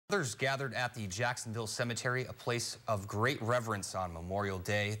Others gathered at the Jacksonville Cemetery, a place of great reverence on Memorial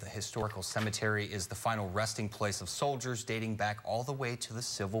Day. The historical cemetery is the final resting place of soldiers dating back all the way to the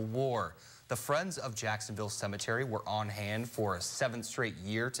Civil War. The Friends of Jacksonville Cemetery were on hand for a 7th straight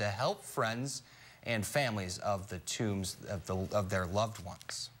year to help friends and families of the tombs of their loved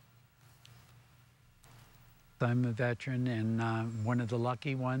ones. I'm a veteran and one of the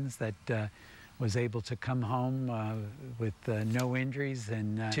lucky ones that was able to come home with no injuries,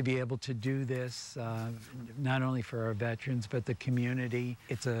 and to be able to do this not only for our veterans but the community.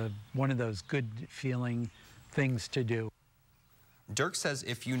 It's one of those good feeling things to do. Dirk says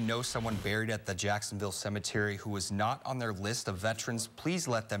if you know someone buried at the Jacksonville Cemetery who is not on their list of veterans, please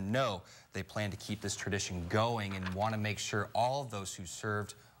let them know. They plan to keep this tradition going and want to make sure all of those who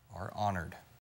served are honored.